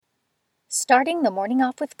Starting the morning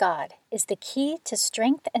off with God is the key to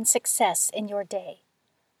strength and success in your day.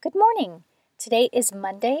 Good morning! Today is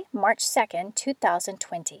Monday, March 2nd,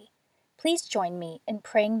 2020. Please join me in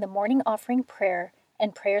praying the morning offering prayer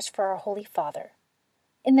and prayers for our Holy Father.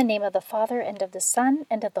 In the name of the Father, and of the Son,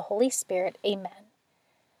 and of the Holy Spirit, Amen.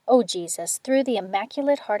 O Jesus, through the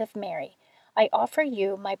Immaculate Heart of Mary, I offer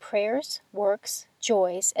you my prayers, works,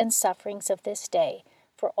 joys, and sufferings of this day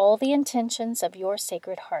for all the intentions of your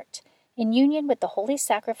Sacred Heart, in union with the holy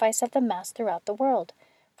sacrifice of the Mass throughout the world,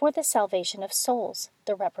 for the salvation of souls,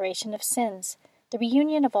 the reparation of sins, the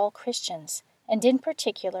reunion of all Christians, and in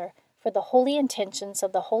particular for the holy intentions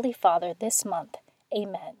of the Holy Father this month.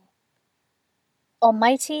 Amen.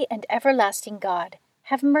 Almighty and everlasting God,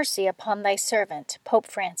 have mercy upon thy servant, Pope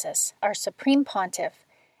Francis, our Supreme Pontiff,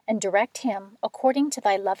 and direct him, according to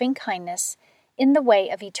thy loving kindness, in the way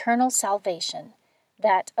of eternal salvation,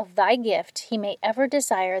 that of thy gift he may ever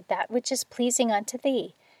desire that which is pleasing unto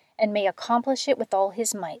thee, and may accomplish it with all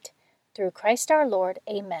his might. Through Christ our Lord.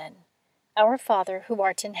 Amen. Our Father, who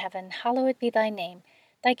art in heaven, hallowed be thy name.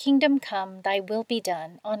 Thy kingdom come, thy will be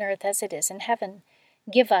done, on earth as it is in heaven.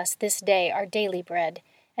 Give us this day our daily bread,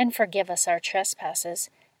 and forgive us our trespasses,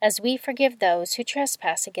 as we forgive those who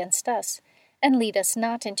trespass against us. And lead us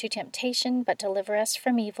not into temptation, but deliver us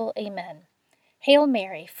from evil. Amen. Hail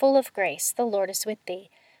Mary, full of grace, the Lord is with thee.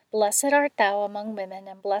 Blessed art thou among women,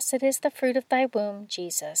 and blessed is the fruit of thy womb,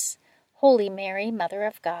 Jesus. Holy Mary, Mother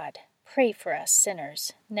of God, pray for us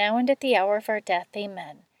sinners, now and at the hour of our death.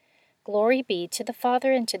 Amen. Glory be to the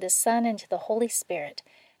Father, and to the Son, and to the Holy Spirit,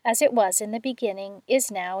 as it was in the beginning, is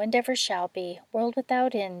now, and ever shall be, world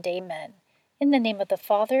without end. Amen. In the name of the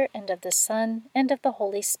Father, and of the Son, and of the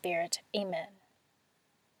Holy Spirit. Amen.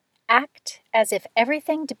 Act as if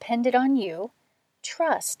everything depended on you.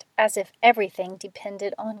 Trust as if everything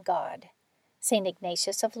depended on God. St.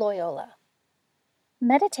 Ignatius of Loyola.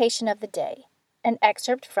 Meditation of the Day. An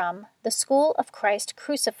excerpt from The School of Christ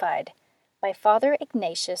Crucified by Father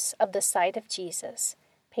Ignatius of the Side of Jesus,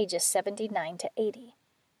 pages 79 to 80.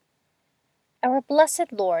 Our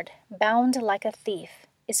blessed Lord, bound like a thief,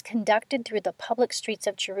 is conducted through the public streets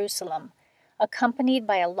of Jerusalem, accompanied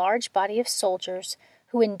by a large body of soldiers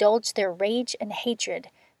who indulge their rage and hatred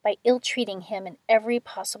by ill-treating him in every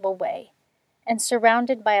possible way, and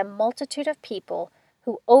surrounded by a multitude of people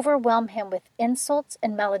who overwhelm him with insults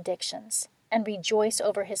and maledictions, and rejoice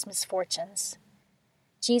over his misfortunes.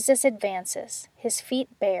 Jesus advances, his feet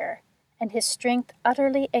bare, and his strength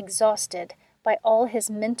utterly exhausted by all his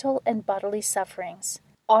mental and bodily sufferings,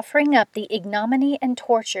 offering up the ignominy and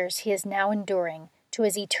tortures he is now enduring to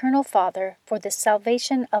his eternal Father for the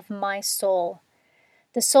salvation of my soul.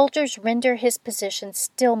 The soldiers render his position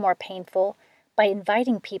still more painful by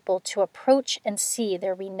inviting people to approach and see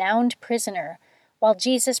their renowned prisoner, while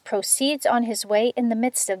Jesus proceeds on his way in the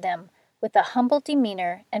midst of them with a humble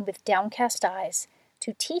demeanor and with downcast eyes,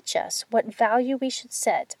 to teach us what value we should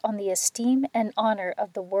set on the esteem and honor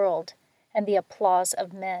of the world and the applause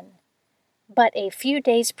of men. But a few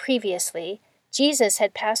days previously, Jesus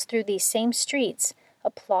had passed through these same streets,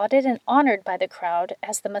 applauded and honored by the crowd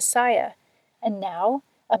as the Messiah, and now,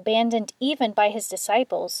 abandoned even by his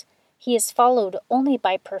disciples, he is followed only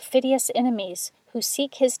by perfidious enemies who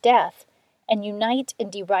seek his death and unite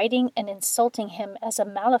in deriding and insulting him as a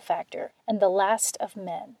malefactor and the last of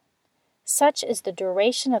men. Such is the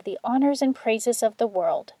duration of the honors and praises of the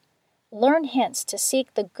world. Learn hence to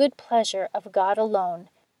seek the good pleasure of God alone,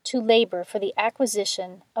 to labor for the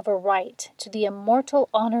acquisition of a right to the immortal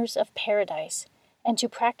honors of paradise, and to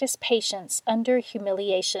practice patience under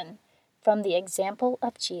humiliation, from the example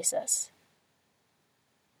of Jesus.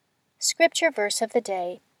 Scripture verse of the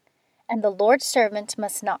day. And the Lord's servant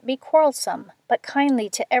must not be quarrelsome, but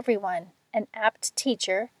kindly to everyone, an apt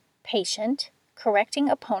teacher, patient,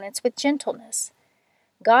 correcting opponents with gentleness.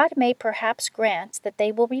 God may perhaps grant that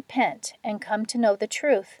they will repent and come to know the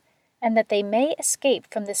truth, and that they may escape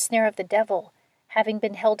from the snare of the devil, having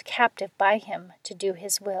been held captive by him to do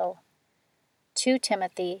his will. 2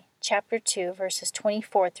 Timothy chapter 2, verses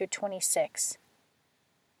 24 through 26.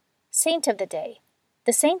 Saint of the Day.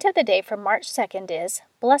 The saint of the day for March 2nd is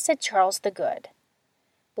Blessed Charles the Good.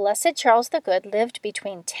 Blessed Charles the Good lived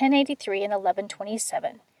between 1083 and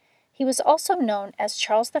 1127. He was also known as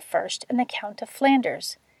Charles I and the Count of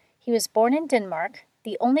Flanders. He was born in Denmark,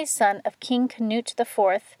 the only son of King Canute IV,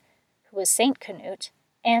 who was Saint Canute,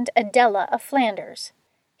 and Adela of Flanders.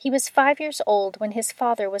 He was 5 years old when his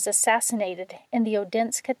father was assassinated in the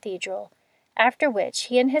Odense Cathedral, after which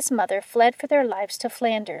he and his mother fled for their lives to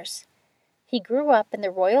Flanders. He grew up in the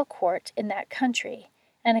royal court in that country,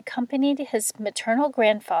 and accompanied his maternal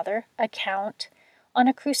grandfather, a count, on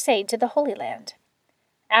a crusade to the Holy Land.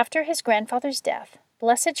 After his grandfather's death,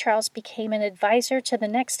 Blessed Charles became an advisor to the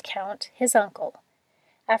next count, his uncle.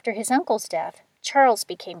 After his uncle's death, Charles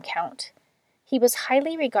became count. He was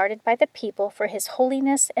highly regarded by the people for his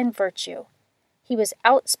holiness and virtue. He was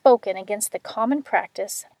outspoken against the common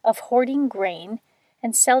practice of hoarding grain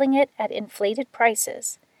and selling it at inflated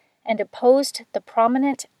prices, and opposed the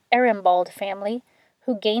prominent Arambald family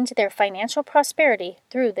who gained their financial prosperity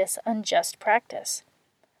through this unjust practice.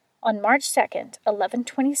 On March 2nd,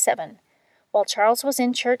 1127, while Charles was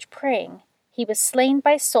in church praying, he was slain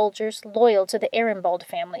by soldiers loyal to the Arambald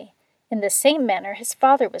family, in the same manner his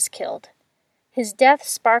father was killed. His death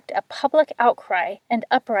sparked a public outcry and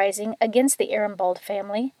uprising against the Arambald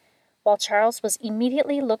family, while Charles was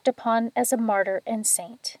immediately looked upon as a martyr and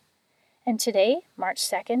saint. And today, March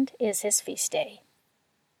 2nd, is his feast day.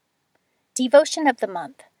 Devotion of the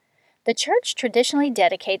Month. The Church traditionally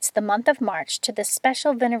dedicates the month of March to the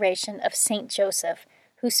special veneration of Saint Joseph,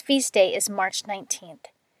 whose feast day is March 19th.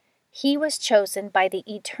 He was chosen by the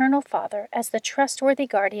Eternal Father as the trustworthy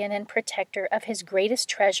guardian and protector of his greatest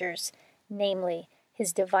treasures, namely,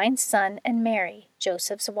 his divine Son and Mary,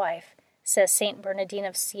 Joseph's wife, says Saint Bernardine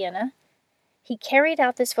of Siena. He carried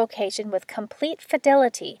out this vocation with complete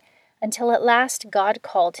fidelity until at last God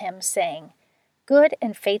called him, saying, "Good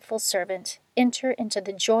and faithful servant, enter into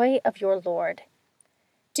the joy of your Lord."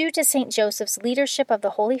 Due to Saint Joseph's leadership of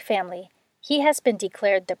the Holy Family, he has been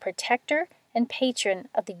declared the protector and patron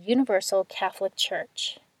of the Universal Catholic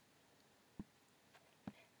Church.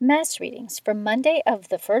 Mass readings for Monday of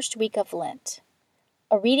the first week of Lent.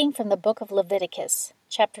 A reading from the book of Leviticus,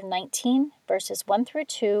 chapter 19, verses 1 through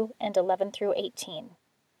 2 and 11 through 18.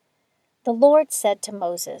 The Lord said to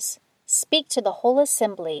Moses, "Speak to the whole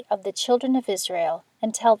assembly of the children of Israel,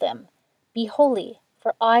 and tell them, Be holy,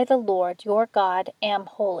 for I, the Lord your God, am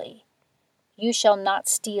holy. You shall not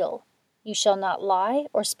steal. You shall not lie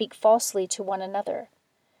or speak falsely to one another.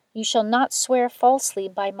 You shall not swear falsely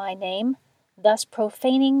by my name, thus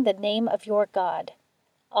profaning the name of your God.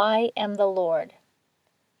 I am the Lord.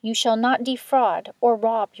 You shall not defraud or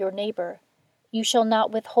rob your neighbor. You shall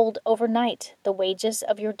not withhold overnight the wages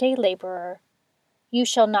of your day laborer. You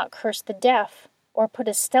shall not curse the deaf or put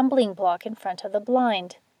a stumbling block in front of the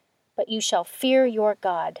blind, but you shall fear your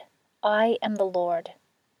God. I am the Lord.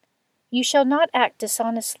 You shall not act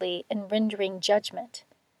dishonestly in rendering judgment.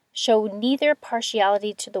 Show neither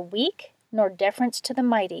partiality to the weak nor deference to the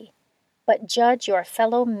mighty, but judge your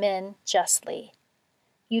fellow men justly.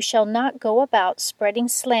 You shall not go about spreading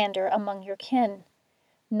slander among your kin,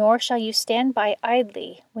 nor shall you stand by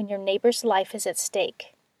idly when your neighbor's life is at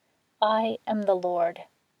stake. I am the Lord.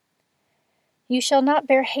 You shall not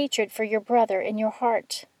bear hatred for your brother in your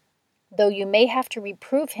heart. Though you may have to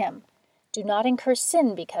reprove him, do not incur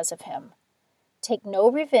sin because of him. Take no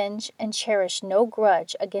revenge and cherish no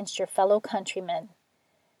grudge against your fellow countrymen.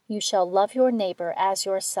 You shall love your neighbor as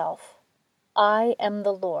yourself. I am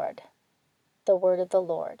the Lord. The word of the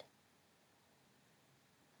Lord.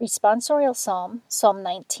 Responsorial Psalm, Psalm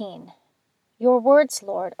 19. Your words,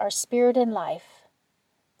 Lord, are spirit and life.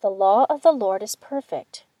 The law of the Lord is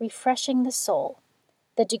perfect, refreshing the soul.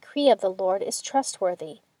 The decree of the Lord is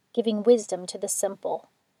trustworthy, giving wisdom to the simple.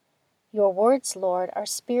 Your words, Lord, are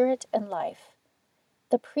spirit and life.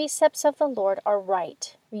 The precepts of the Lord are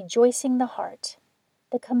right, rejoicing the heart.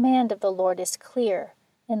 The command of the Lord is clear,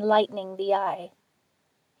 enlightening the eye.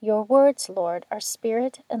 Your words, Lord, are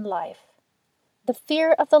spirit and life. The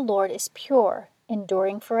fear of the Lord is pure,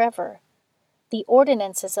 enduring forever. The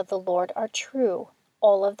ordinances of the Lord are true,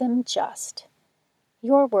 all of them just.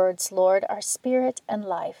 Your words, Lord, are spirit and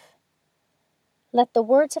life. Let the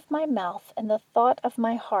words of my mouth and the thought of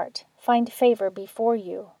my heart find favor before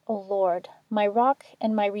you, O Lord, my rock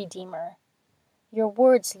and my redeemer. Your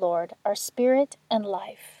words, Lord, are spirit and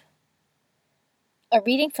life. A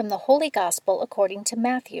reading from the Holy Gospel according to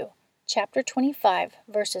Matthew, chapter 25,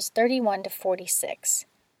 verses 31 to 46.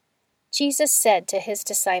 Jesus said to his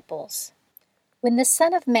disciples, When the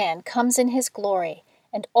Son of Man comes in his glory,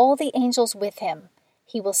 and all the angels with him,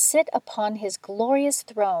 he will sit upon his glorious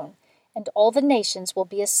throne, and all the nations will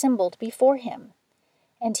be assembled before him.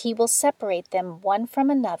 And he will separate them one from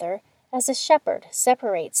another, as a shepherd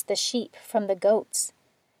separates the sheep from the goats.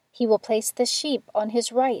 He will place the sheep on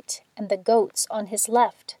his right, and the goats on his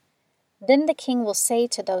left. Then the king will say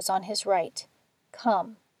to those on his right,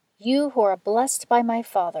 Come, you who are blessed by my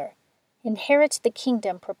Father, inherit the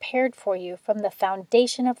kingdom prepared for you from the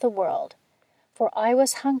foundation of the world. For I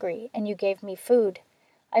was hungry, and you gave me food.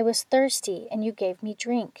 I was thirsty, and you gave me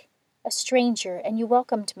drink. A stranger, and you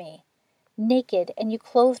welcomed me. Naked, and you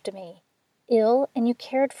clothed me. Ill, and you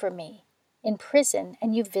cared for me. in prison,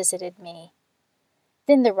 and you visited me."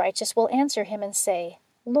 Then the righteous will answer him and say,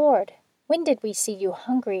 "Lord, when did we see you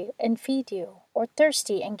hungry and feed you, or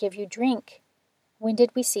thirsty and give you drink? When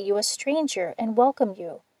did we see you a stranger and welcome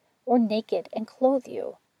you, or naked and clothe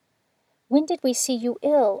you? When did we see you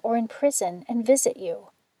ill or in prison and visit you?"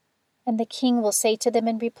 And the king will say to them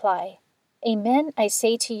in reply, "Amen, I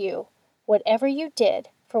say to you, whatever you did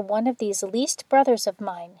for one of these least brothers of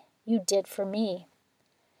mine, you did for me."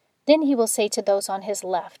 Then he will say to those on his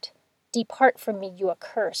left, "Depart from me, you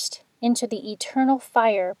accursed, into the eternal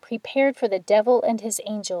fire prepared for the devil and his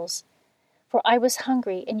angels. For I was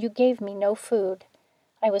hungry, and you gave me no food.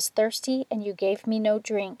 I was thirsty, and you gave me no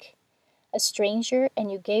drink. A stranger,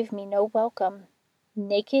 and you gave me no welcome.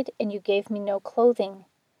 Naked, and you gave me no clothing.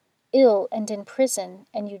 Ill and in prison,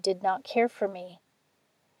 and you did not care for me."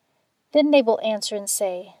 Then they will answer and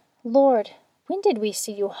say, "Lord, when did we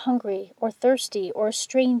see you hungry, or thirsty, or a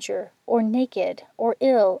stranger, or naked, or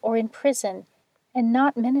ill, or in prison, and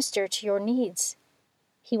not minister to your needs?"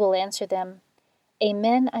 He will answer them,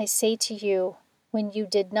 "Amen, I say to you, when you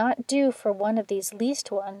did not do for one of these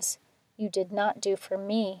least ones, you did not do for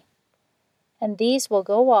me." And these will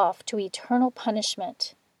go off to eternal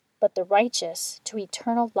punishment, but the righteous to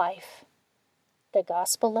eternal life. The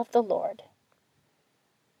Gospel of the Lord.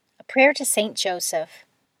 A prayer to Saint Joseph.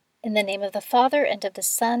 In the name of the Father, and of the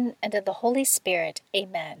Son, and of the Holy Spirit.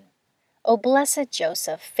 Amen. O blessed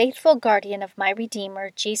Joseph, faithful guardian of my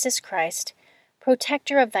Redeemer, Jesus Christ,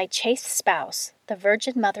 protector of thy chaste spouse, the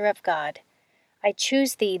Virgin Mother of God, I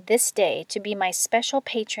choose thee this day to be my special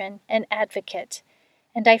patron and advocate,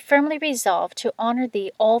 and I firmly resolve to honor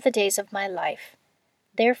thee all the days of my life.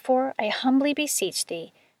 Therefore I humbly beseech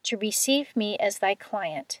thee to receive me as thy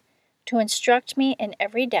client, to instruct me in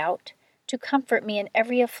every doubt, to comfort me in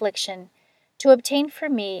every affliction, to obtain for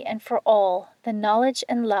me and for all the knowledge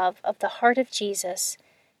and love of the heart of Jesus,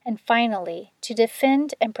 and finally to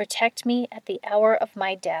defend and protect me at the hour of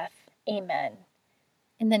my death. Amen.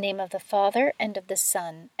 In the name of the Father, and of the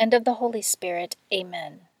Son, and of the Holy Spirit.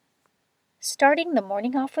 Amen. Starting the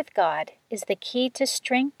morning off with God is the key to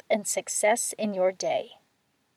strength and success in your day.